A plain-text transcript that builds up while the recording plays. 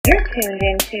You're tuned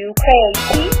into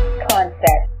Creative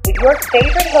Concept with your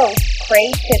favorite host,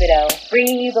 Craig Thibodeau,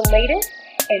 bringing you the latest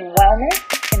in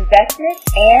wellness, investment,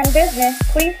 and business.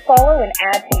 Please follow and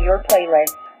add to your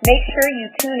playlist. Make sure you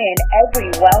tune in every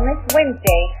Wellness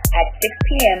Wednesday at 6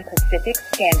 p.m. Pacific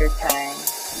Standard Time.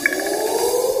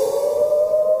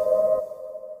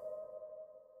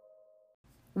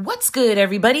 What's good,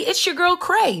 everybody? It's your girl,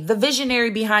 Cray, the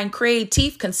visionary behind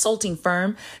Creative Consulting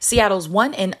Firm, Seattle's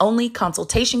one and only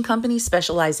consultation company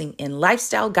specializing in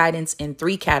lifestyle guidance in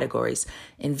 3 categories: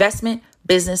 investment,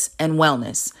 business, and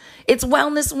wellness. It's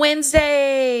Wellness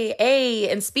Wednesday. Hey,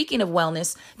 and speaking of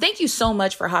wellness, thank you so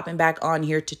much for hopping back on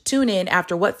here to tune in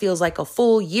after what feels like a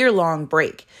full year-long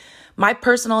break. My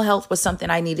personal health was something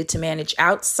I needed to manage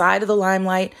outside of the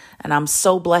limelight, and I'm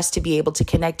so blessed to be able to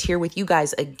connect here with you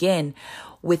guys again,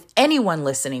 with anyone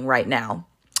listening right now.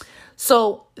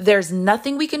 So there's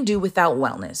nothing we can do without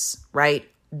wellness, right?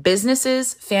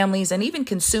 Businesses, families, and even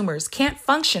consumers can't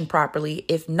function properly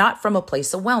if not from a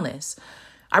place of wellness.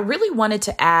 I really wanted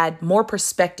to add more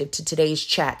perspective to today's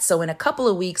chat. So in a couple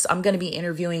of weeks, I'm going to be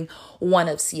interviewing one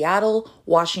of Seattle,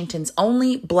 Washington's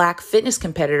only Black fitness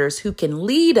competitors who can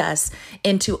lead us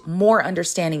into more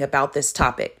understanding about this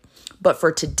topic. But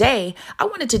for today, I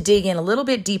wanted to dig in a little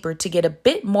bit deeper to get a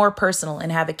bit more personal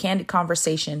and have a candid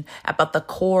conversation about the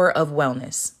core of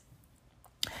wellness.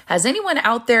 Has anyone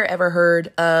out there ever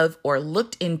heard of or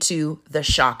looked into the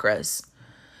chakras?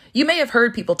 You may have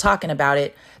heard people talking about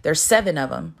it. There's 7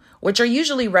 of them, which are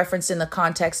usually referenced in the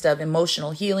context of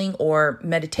emotional healing or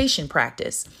meditation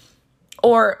practice.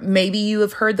 Or maybe you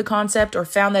have heard the concept or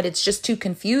found that it's just too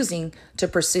confusing to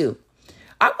pursue.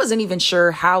 I wasn't even sure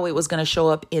how it was going to show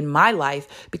up in my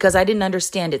life because I didn't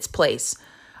understand its place.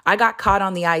 I got caught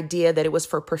on the idea that it was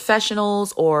for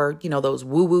professionals or, those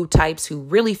woo-woo types who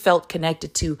really felt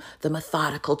connected to the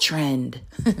methodical trend.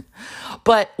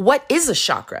 But what is a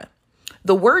chakra?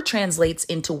 The word translates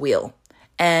into wheel.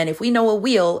 And if we know a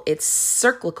wheel, it's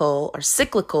cyclical,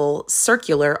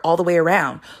 circular all the way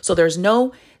around. So there's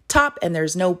no top and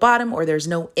there's no bottom, or there's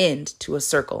no end to a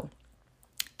circle.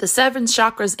 The 7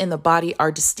 chakras in the body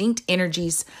are distinct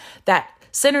energies that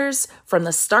centers from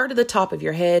the start of the top of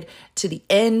your head to the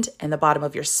end and the bottom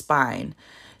of your spine.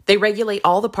 They regulate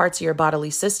all the parts of your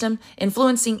bodily system,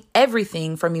 influencing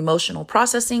everything from emotional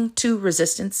processing to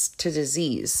resistance to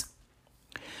disease.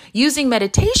 Using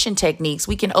meditation techniques,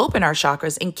 we can open our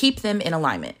chakras and keep them in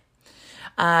alignment.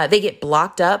 They get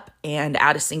blocked up and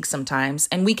out of sync sometimes,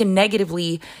 and we can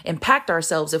negatively impact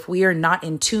ourselves if we are not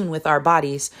in tune with our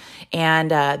bodies.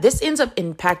 And this ends up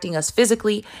impacting us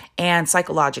physically and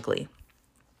psychologically.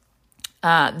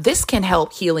 This can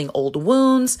help healing old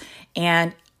wounds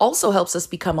and also helps us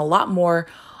become a lot more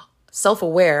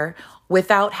self-aware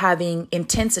without having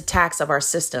intense attacks of our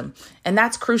system. And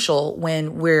that's crucial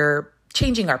when we're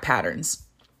changing our patterns.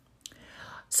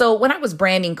 So when I was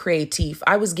branding Creative,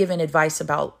 I was given advice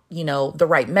about, the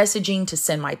right messaging to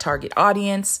send my target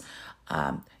audience.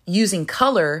 Using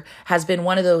color has been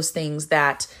one of those things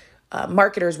that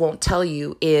marketers won't tell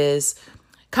you is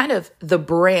kind of the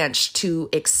branch to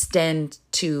extend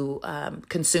to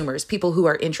consumers. People who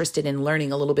are interested in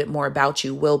learning a little bit more about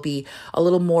you will be a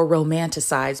little more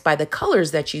romanticized by the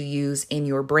colors that you use in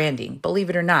your branding, believe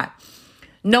it or not.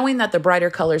 Knowing that the brighter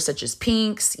colors such as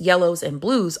pinks, yellows, and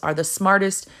blues are the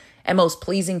smartest and most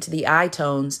pleasing to the eye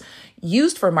tones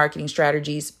used for marketing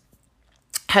strategies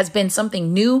has been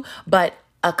something new, but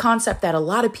a concept that a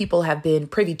lot of people have been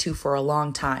privy to for a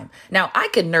long time. Now, I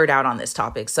could nerd out on this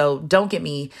topic, so don't get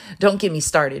me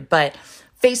started, but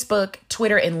Facebook,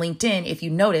 Twitter, and LinkedIn, if you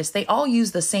notice, they all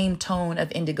use the same tone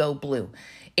of indigo blue.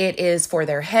 It is for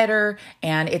their header,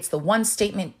 and it's the one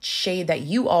statement shade that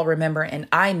you all remember, and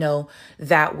I know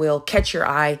that will catch your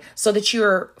eye so that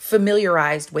you're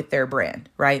familiarized with their brand,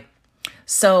 right?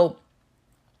 So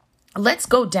let's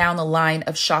go down the line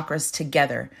of chakras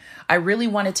together. I really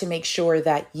wanted to make sure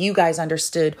that you guys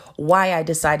understood why I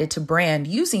decided to brand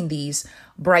using these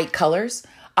bright colors.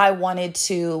 I wanted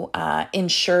to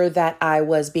ensure that I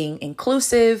was being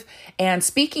inclusive and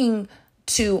speaking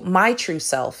to my true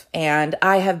self. And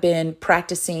I have been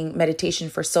practicing meditation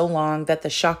for so long that the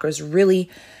chakras really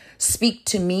speak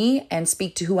to me and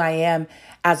speak to who I am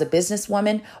as a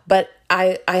businesswoman. But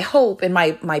I hope, and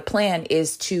my plan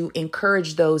is to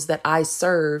encourage those that I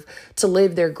serve to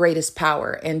live their greatest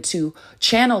power and to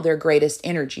channel their greatest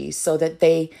energy so that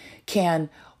they can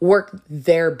work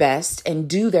their best and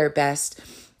do their best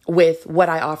with what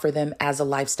I offer them as a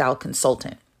lifestyle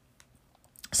consultant.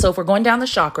 So if we're going down the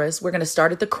chakras, we're going to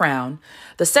start at the crown.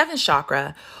 The 7th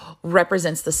chakra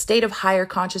represents the state of higher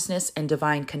consciousness and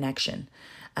divine connection.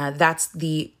 That's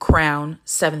the crown,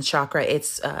 seventh chakra.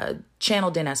 It's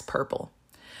channeled in as purple.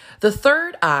 The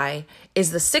third eye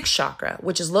is the sixth chakra,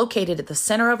 which is located at the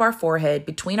center of our forehead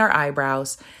between our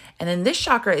eyebrows. And then this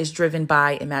chakra is driven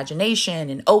by imagination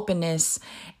and openness,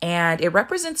 and it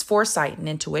represents foresight and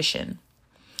intuition.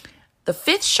 The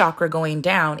fifth chakra going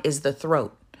down is the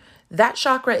throat. That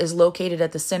chakra is located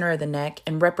at the center of the neck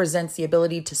and represents the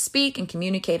ability to speak and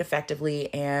communicate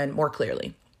effectively and more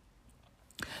clearly.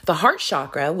 The heart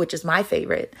chakra, which is my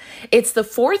favorite, it's the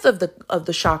fourth of the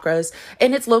chakras,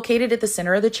 and it's located at the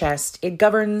center of the chest. It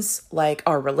governs like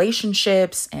our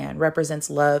relationships and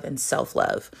represents love and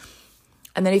self-love.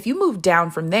 And then if you move down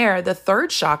from there, the third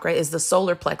chakra is the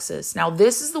solar plexus. Now,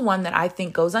 this is the one that I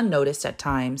think goes unnoticed at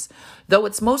times, though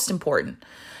it's most important.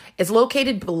 It's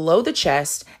located below the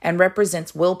chest and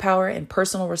represents willpower and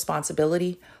personal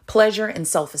responsibility, pleasure, and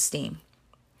self-esteem.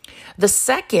 The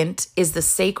second is the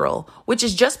sacral, which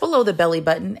is just below the belly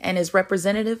button and is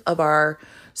representative of our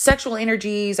sexual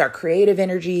energies, our creative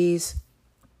energies.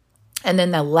 And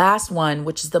then the last one,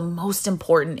 which is the most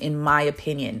important in my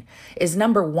opinion, is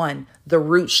number 1, the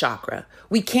root chakra.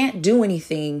 We can't do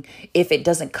anything if it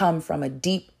doesn't come from a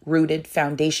deep-rooted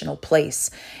foundational place.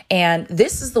 And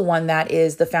this is the one that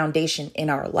is the foundation in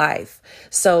our life.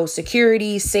 So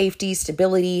security, safety,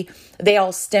 stability, they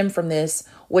all stem from this,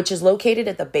 which is located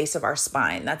at the base of our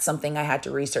spine. That's something I had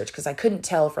to research because I couldn't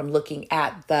tell from looking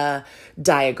at the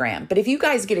diagram. But if you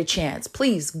guys get a chance,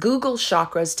 please Google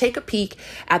chakras, take a peek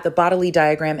at the bodily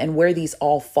diagram and where these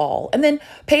all fall. And then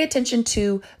pay attention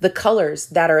to the colors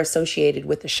that are associated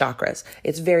with the chakras.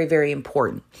 It's very, very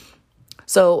important.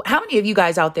 So how many of you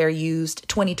guys out there used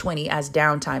 2020 as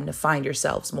downtime to find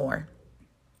yourselves more?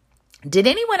 Did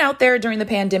anyone out there during the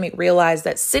pandemic realize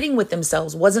that sitting with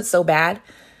themselves wasn't so bad?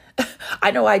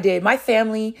 I know I did. My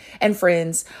family and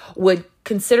friends would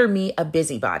consider me a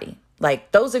busybody.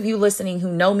 Like those of you listening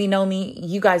who know me,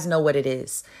 you guys know what it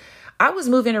is. I was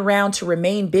moving around to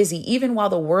remain busy even while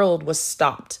the world was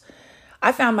stopped.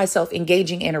 I found myself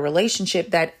engaging in a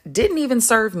relationship that didn't even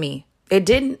serve me. It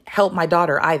didn't help my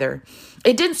daughter either.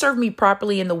 It didn't serve me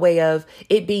properly in the way of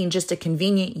it being just a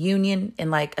convenient union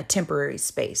in like a temporary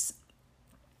space.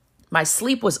 My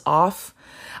sleep was off.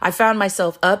 I found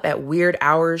myself up at weird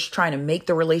hours trying to make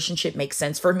the relationship make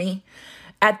sense for me.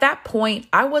 At that point,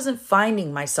 I wasn't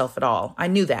finding myself at all. I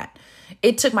knew that.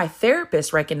 It took my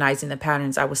therapist recognizing the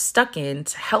patterns I was stuck in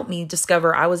to help me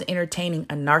discover I was entertaining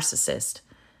a narcissist.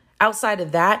 Outside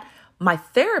of that, my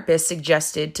therapist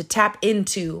suggested to tap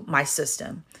into my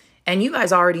system. And you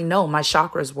guys already know my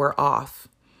chakras were off.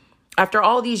 After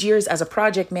all these years as a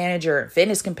project manager,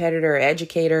 fitness competitor,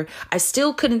 educator, I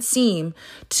still couldn't seem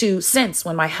to sense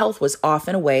when my health was off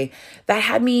in a way that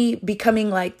had me becoming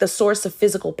like the source of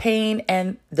physical pain,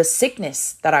 and the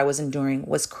sickness that I was enduring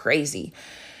was crazy.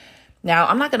 Now,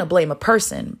 I'm not going to blame a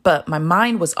person, but my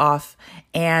mind was off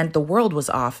and the world was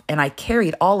off, and I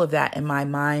carried all of that in my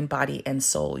mind, body, and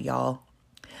soul, y'all.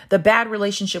 The bad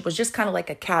relationship was just kind of like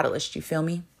a catalyst, you feel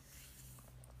me?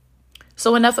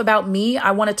 So enough about me.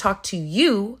 I want to talk to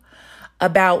you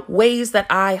about ways that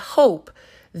I hope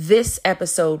this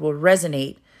episode will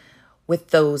resonate with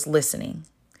those listening.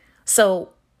 So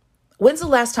when's the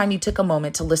last time you took a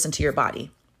moment to listen to your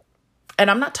body? And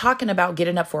I'm not talking about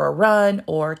getting up for a run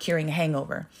or curing a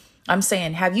hangover. I'm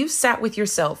saying, have you sat with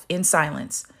yourself in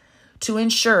silence to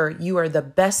ensure you are the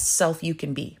best self you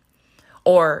can be,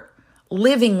 or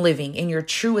living in your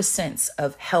truest sense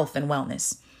of health and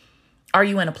wellness? Are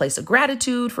you in a place of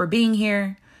gratitude for being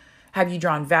here? Have you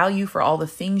drawn value for all the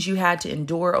things you had to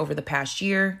endure over the past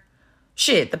year?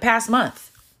 The past month.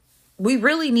 We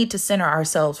really need to center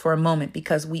ourselves for a moment,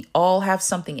 because we all have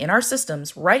something in our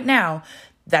systems right now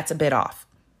that's a bit off.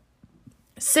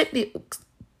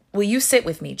 Will you sit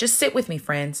with me? Just sit with me,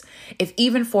 friends. If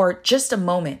even for just a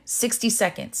moment, 60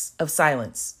 seconds of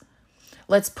silence.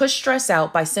 Let's push stress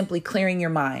out by simply clearing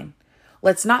your mind.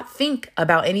 Let's not think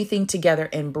about anything together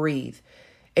and breathe.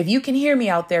 If you can hear me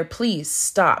out there, please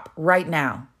stop right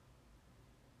now.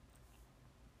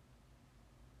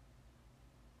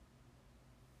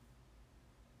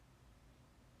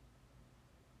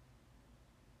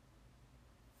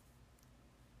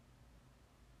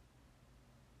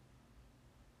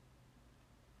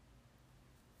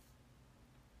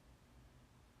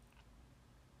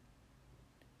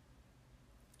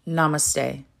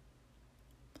 Namaste.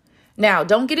 Now,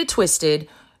 don't get it twisted.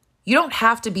 You don't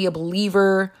have to be a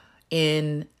believer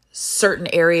in certain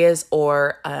areas,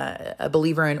 or a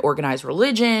believer in organized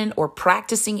religion, or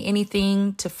practicing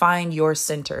anything to find your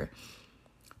center.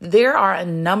 There are a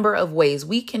number of ways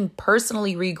we can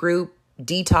personally regroup,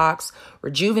 detox,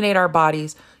 rejuvenate our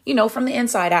bodies, from the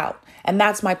inside out. And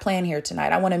that's my plan here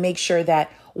tonight. I want to make sure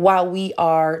that while we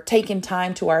are taking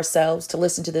time to ourselves to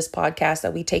listen to this podcast,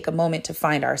 that we take a moment to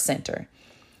find our center.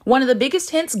 One of the biggest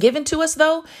hints given to us,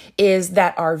 though, is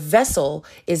that our vessel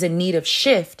is in need of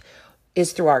shift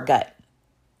is through our gut.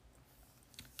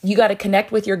 You got to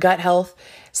connect with your gut health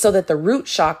so that the root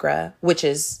chakra, which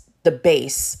is the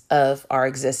base of our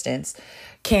existence,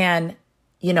 can,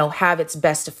 have its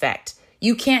best effect.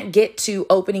 You can't get to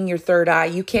opening your third eye.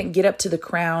 You can't get up to the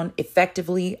crown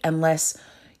effectively unless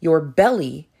your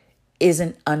belly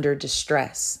isn't under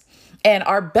distress. And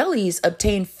our bellies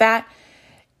obtain fat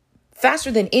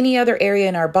faster than any other area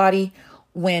in our body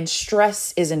when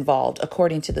stress is involved,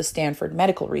 according to the Stanford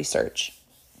medical research.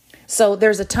 So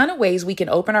there's a ton of ways we can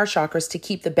open our chakras to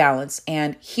keep the balance.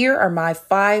 And here are my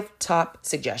 5 top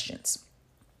suggestions.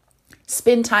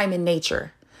 Spend time in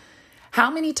nature. How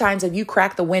many times have you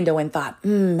cracked the window and thought,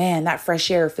 man, that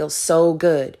fresh air feels so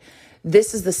good?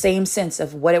 This is the same sense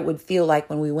of what it would feel like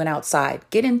when we went outside.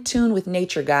 Get in tune with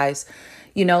nature, guys.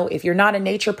 If you're not a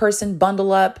nature person,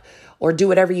 bundle up or do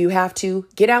whatever you have to.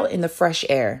 Get out in the fresh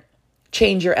air.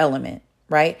 Change your element,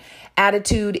 right?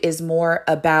 Attitude is more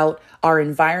about our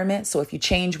environment. So if you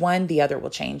change one, the other will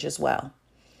change as well.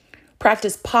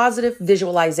 Practice positive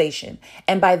visualization.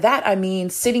 And by that, I mean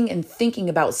sitting and thinking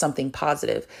about something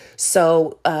positive.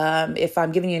 So if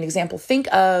I'm giving you an example,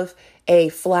 think of a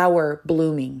flower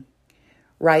blooming,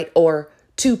 right? Or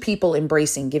 2 people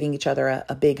embracing, giving each other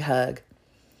a big hug.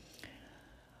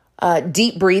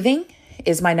 Deep breathing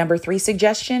is my number 3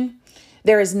 suggestion.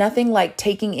 There is nothing like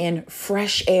taking in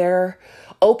fresh air.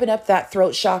 Open up that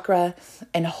throat chakra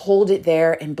and hold it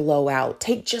there and blow out.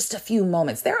 Take just a few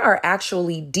moments. There are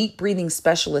actually deep breathing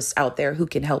specialists out there who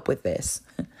can help with this.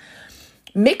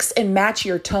 Mix and match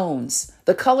your tones,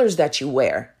 the colors that you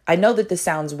wear. I know that this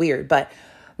sounds weird, but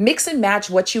mix and match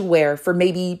what you wear for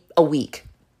maybe a week.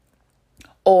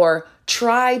 Or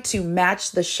try to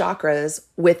match the chakras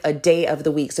with a day of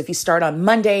the week. So if you start on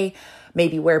Monday,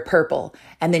 maybe wear purple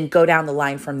and then go down the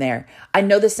line from there. I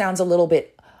know this sounds a little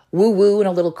bit woo-woo and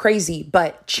a little crazy,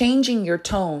 but changing your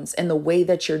tones and the way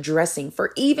that you're dressing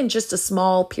for even just a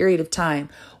small period of time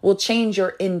will change your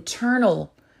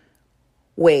internal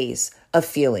ways of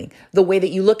feeling, the way that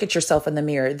you look at yourself in the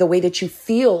mirror, the way that you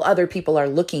feel other people are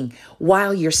looking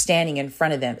while you're standing in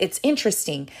front of them. It's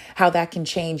interesting how that can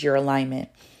change your alignment.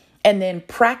 And then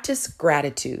practice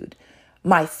gratitude.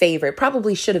 My favorite,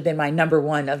 probably should have been my number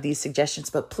 1 of these suggestions,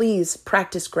 but please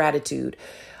practice gratitude.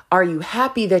 Are you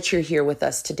happy that you're here with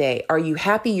us today? Are you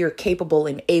happy you're capable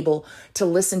and able to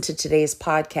listen to today's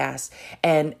podcast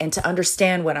and to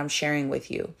understand what I'm sharing with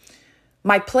you?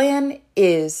 My plan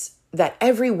is that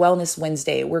every Wellness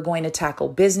Wednesday, we're going to tackle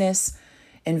business,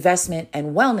 investment,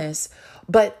 and wellness.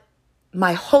 But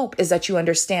my hope is that you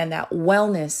understand that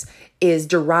wellness is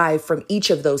derived from each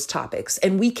of those topics.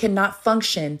 And we cannot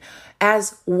function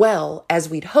as well as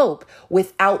we'd hope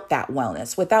without that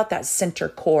wellness, without that center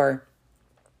core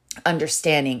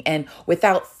understanding, and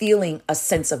without feeling a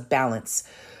sense of balance.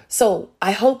 So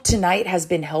I hope tonight has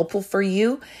been helpful for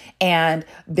you and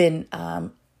been,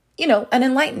 an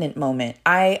enlightenment moment.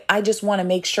 I just want to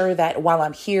make sure that while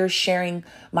I'm here sharing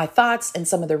my thoughts and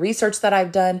some of the research that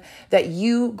I've done, that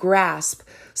you grasp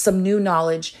some new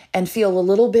knowledge and feel a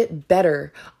little bit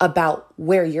better about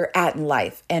where you're at in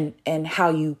life and how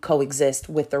you coexist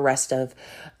with the rest of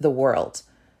the world.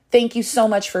 Thank you so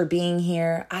much for being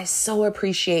here. I so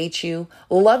appreciate you.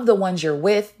 Love the ones you're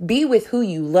with. Be with who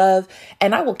you love.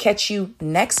 And I will catch you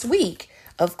next week,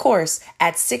 of course,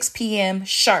 at 6 p.m.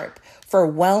 sharp for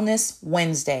Wellness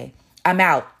Wednesday. I'm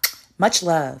out. Much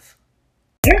love.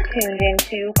 You're tuned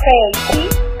into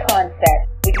Creative Concept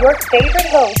with your favorite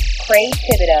host, Cray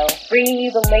Thibodeau, bringing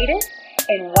you the latest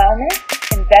in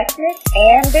wellness, investment,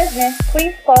 and business.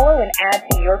 Please follow and add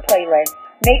to your playlist.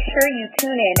 Make sure you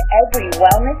tune in every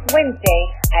Wellness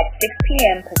Wednesday at 6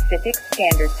 p.m. Pacific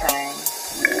Standard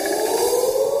Time.